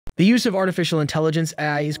The use of artificial intelligence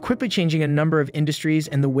 (AI) is quickly changing a number of industries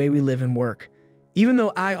and the way we live and work. Even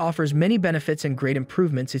though AI offers many benefits and great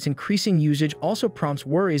improvements, its increasing usage also prompts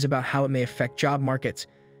worries about how it may affect job markets.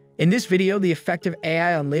 In this video, the effect of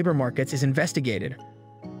AI on labor markets is investigated,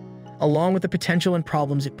 along with the potential and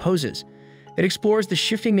problems it poses. It explores the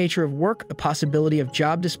shifting nature of work, the possibility of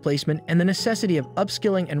job displacement, and the necessity of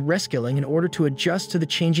upskilling and reskilling in order to adjust to the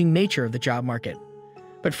changing nature of the job market.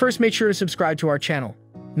 But first, make sure to subscribe to our channel.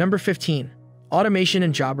 Number 15. Automation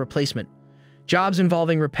and job replacement. Jobs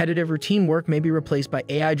involving repetitive routine work may be replaced by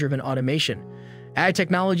AI-driven automation. AI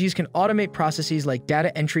technologies can automate processes like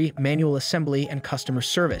data entry, manual assembly, and customer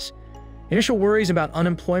service. Initial worries about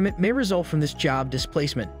unemployment may result from this job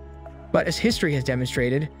displacement. But as history has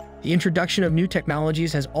demonstrated, the introduction of new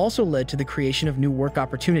technologies has also led to the creation of new work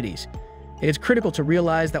opportunities. It is critical to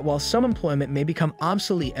realize that while some employment may become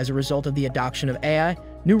obsolete as a result of the adoption of AI,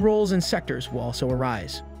 new roles and sectors will also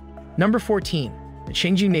arise. Number 14. The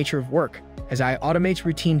changing nature of work. As AI automates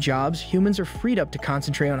routine jobs, humans are freed up to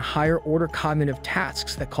concentrate on higher-order cognitive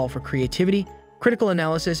tasks that call for creativity, critical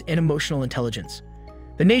analysis, and emotional intelligence.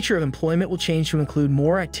 The nature of employment will change to include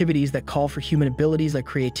more activities that call for human abilities like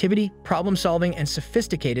creativity, problem-solving, and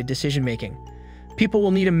sophisticated decision-making. People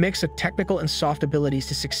will need a mix of technical and soft abilities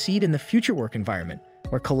to succeed in the future work environment,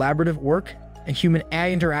 where collaborative work and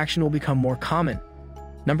human-AI interaction will become more common.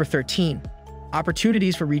 Number 13.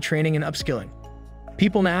 Opportunities for retraining and upskilling.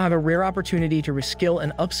 People now have a rare opportunity to reskill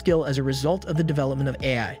and upskill as a result of the development of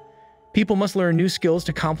AI. People must learn new skills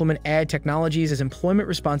to complement AI technologies as employment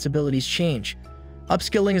responsibilities change.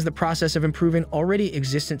 Upskilling is the process of improving already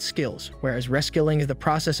existent skills, whereas reskilling is the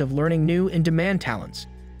process of learning new in-demand talents.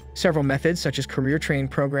 Several methods, such as career training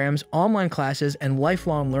programs, online classes, and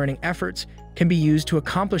lifelong learning efforts, can be used to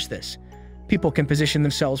accomplish this. People can position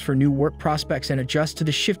themselves for new work prospects and adjust to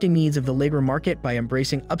the shifting needs of the labor market by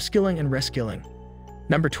embracing upskilling and reskilling.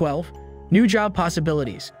 Number 12. New job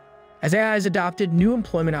possibilities. As AI is adopted, new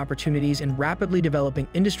employment opportunities in rapidly developing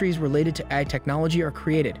industries related to AI technology are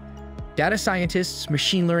created. Data scientists,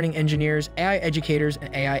 machine learning engineers, AI educators,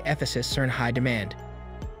 and AI ethicists are in high demand.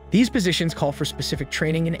 These positions call for specific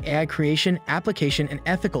training in AI creation, application, and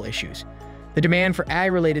ethical issues. The demand for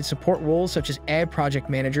AI-related support roles such as AI project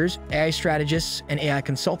managers, AI strategists, and AI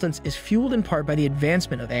consultants is fueled in part by the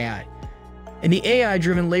advancement of AI. In the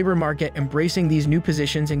AI-driven labor market, embracing these new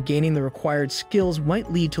positions and gaining the required skills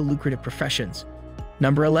might lead to lucrative professions.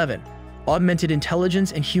 Number 11. Augmented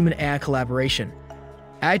intelligence and human-AI collaboration.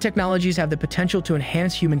 AI technologies have the potential to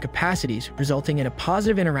enhance human capacities, resulting in a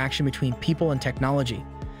positive interaction between people and technology.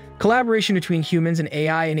 Collaboration between humans and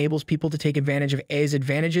AI enables people to take advantage of AI's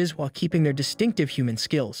advantages while keeping their distinctive human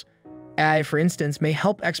skills. AI, for instance, may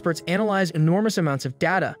help experts analyze enormous amounts of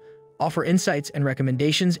data, offer insights and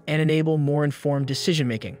recommendations, and enable more informed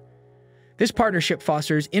decision-making. This partnership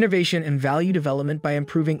fosters innovation and value development by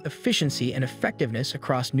improving efficiency and effectiveness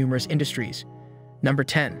across numerous industries. Number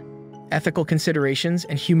 10. Ethical considerations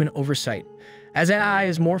and human oversight. As AI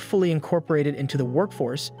is more fully incorporated into the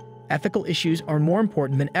workforce, ethical issues are more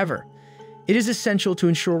important than ever. It is essential to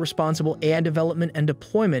ensure responsible AI development and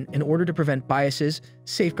deployment in order to prevent biases,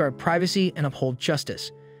 safeguard privacy, and uphold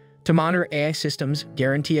justice. To monitor AI systems,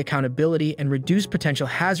 guarantee accountability, and reduce potential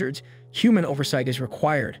hazards, human oversight is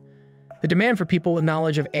required. The demand for people with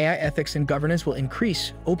knowledge of AI ethics and governance will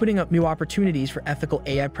increase, opening up new opportunities for ethical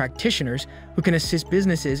AI practitioners who can assist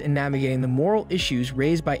businesses in navigating the moral issues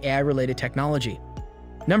raised by AI-related technology.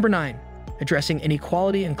 Number 9. Addressing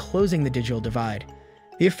inequality and closing the digital divide.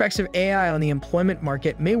 The effects of AI on the employment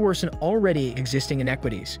market may worsen already existing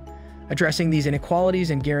inequities. Addressing these inequalities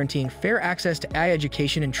and guaranteeing fair access to AI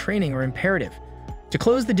education and training are imperative. To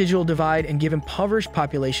close the digital divide and give impoverished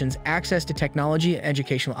populations access to technology and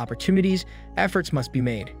educational opportunities, efforts must be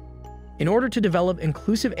made. In order to develop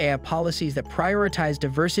inclusive AI policies that prioritize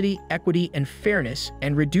diversity, equity, and fairness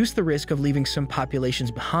and reduce the risk of leaving some populations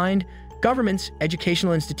behind, governments,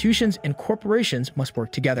 educational institutions, and corporations must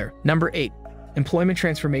work together. Number 8. Employment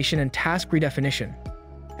transformation and task redefinition.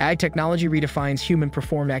 AI technology redefines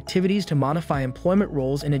human-performed activities to modify employment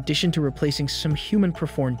roles in addition to replacing some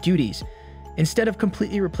human-performed duties. Instead of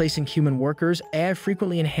completely replacing human workers, AI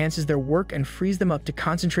frequently enhances their work and frees them up to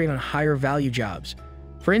concentrate on higher-value jobs.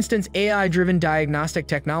 For instance, AI-driven diagnostic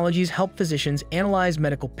technologies help physicians analyze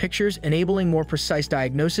medical pictures, enabling more precise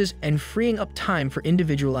diagnosis and freeing up time for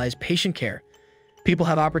individualized patient care. People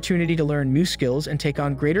have opportunity to learn new skills and take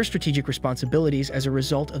on greater strategic responsibilities as a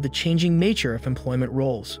result of the changing nature of employment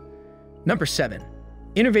roles. Number 7.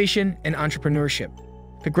 Innovation and entrepreneurship.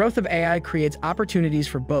 The growth of AI creates opportunities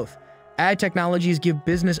for both. AI technologies give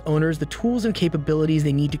business owners the tools and capabilities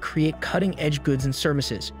they need to create cutting-edge goods and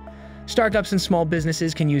services. Startups and small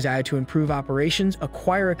businesses can use AI to improve operations,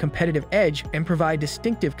 acquire a competitive edge, and provide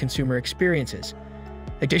distinctive consumer experiences.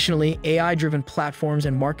 Additionally, AI-driven platforms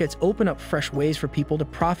and markets open up fresh ways for people to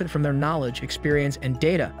profit from their knowledge, experience, and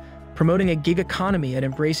data, promoting a gig economy that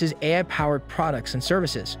embraces AI-powered products and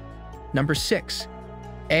services. Number 6.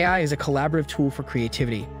 AI is a collaborative tool for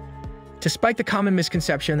creativity. Despite the common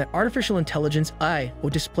misconception that artificial intelligence AI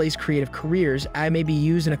will displace creative careers, AI may be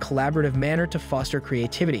used in a collaborative manner to foster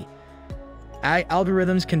creativity. AI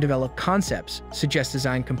algorithms can develop concepts, suggest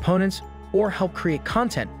design components, or help create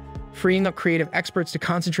content, freeing up creative experts to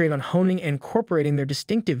concentrate on honing and incorporating their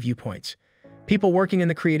distinctive viewpoints. People working in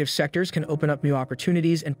the creative sectors can open up new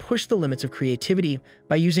opportunities and push the limits of creativity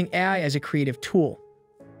by using AI as a creative tool.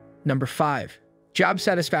 Number 5. Job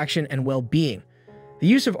satisfaction and well-being. The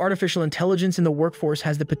use of artificial intelligence in the workforce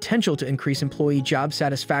has the potential to increase employee job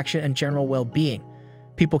satisfaction and general well-being.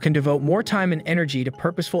 People can devote more time and energy to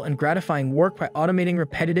purposeful and gratifying work by automating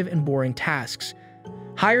repetitive and boring tasks.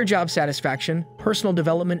 Higher job satisfaction, personal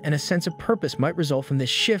development, and a sense of purpose might result from this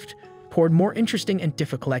shift toward more interesting and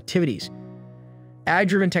difficult activities.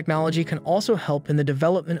 AI-driven technology can also help in the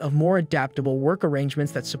development of more adaptable work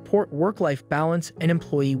arrangements that support work-life balance and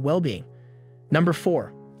employee well-being. Number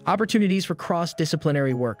 4. Opportunities for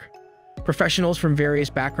cross-disciplinary work. Professionals from various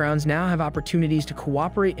backgrounds now have opportunities to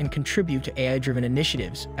cooperate and contribute to AI-driven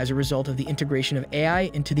initiatives as a result of the integration of AI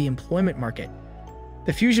into the employment market.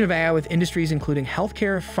 The fusion of AI with industries including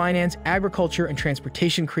healthcare, finance, agriculture, and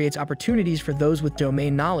transportation creates opportunities for those with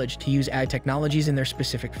domain knowledge to use AI technologies in their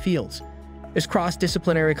specific fields. This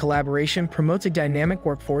cross-disciplinary collaboration promotes a dynamic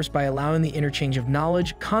workforce by allowing the interchange of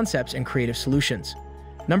knowledge, concepts, and creative solutions.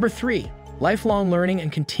 Number 3. Lifelong learning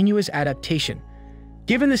and continuous adaptation.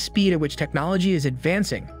 Given the speed at which technology is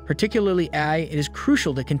advancing, particularly AI, it is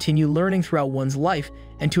crucial to continue learning throughout one's life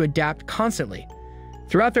and to adapt constantly.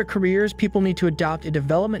 Throughout their careers, people need to adopt a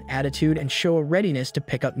development attitude and show a readiness to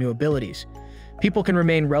pick up new abilities. People can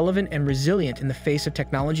remain relevant and resilient in the face of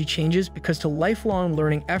technology changes because to lifelong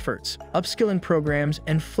learning efforts, upskilling programs,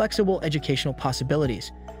 and flexible educational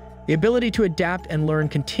possibilities. The ability to adapt and learn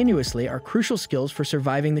continuously are crucial skills for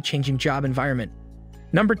surviving the changing job environment.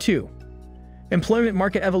 Number 2. Employment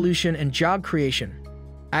market evolution and job creation.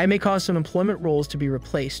 AI may cause some employment roles to be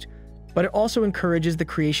replaced, but it also encourages the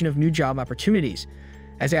creation of new job opportunities.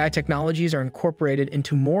 As AI technologies are incorporated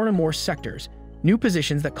into more and more sectors, new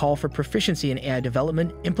positions that call for proficiency in AI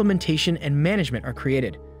development, implementation, and management are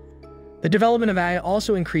created. The development of AI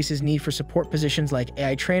also increases need for support positions like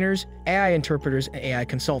AI trainers, AI interpreters, and AI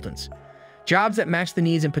consultants. Jobs that match the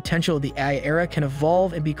needs and potential of the AI era can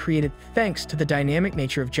evolve and be created thanks to the dynamic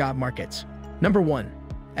nature of job markets. Number 1.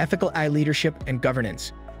 Ethical AI leadership and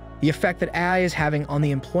governance. The effect that AI is having on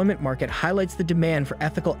the employment market highlights the demand for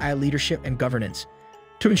ethical AI leadership and governance.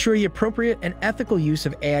 To ensure the appropriate and ethical use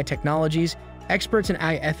of AI technologies, experts in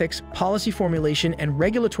AI ethics, policy formulation, and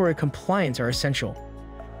regulatory compliance are essential.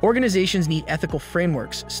 Organizations need ethical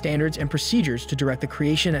frameworks, standards, and procedures to direct the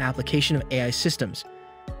creation and application of AI systems.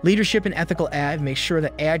 Leadership in ethical AI makes sure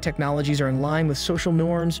that AI technologies are in line with social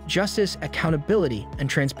norms, justice, accountability, and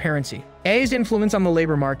transparency. AI's influence on the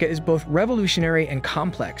labor market is both revolutionary and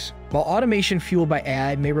complex. While automation fueled by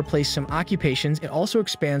AI may replace some occupations, it also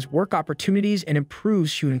expands work opportunities and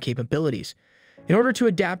improves human capabilities. In order to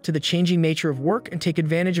adapt to the changing nature of work and take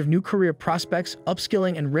advantage of new career prospects,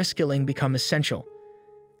 upskilling and reskilling become essential.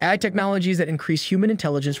 AI technologies that increase human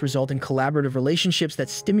intelligence result in collaborative relationships that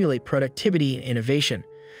stimulate productivity and innovation.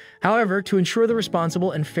 However, to ensure the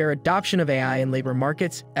responsible and fair adoption of AI in labor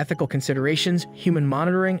markets, ethical considerations, human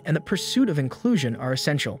monitoring, and the pursuit of inclusion are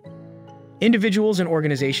essential. Individuals and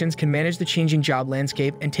organizations can manage the changing job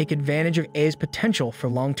landscape and take advantage of AI's potential for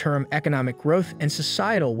long-term economic growth and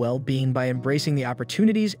societal well-being by embracing the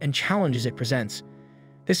opportunities and challenges it presents.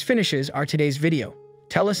 This finishes our today's video.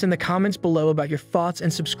 Tell us in the comments below about your thoughts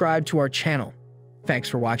and subscribe to our channel. Thanks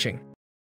for watching.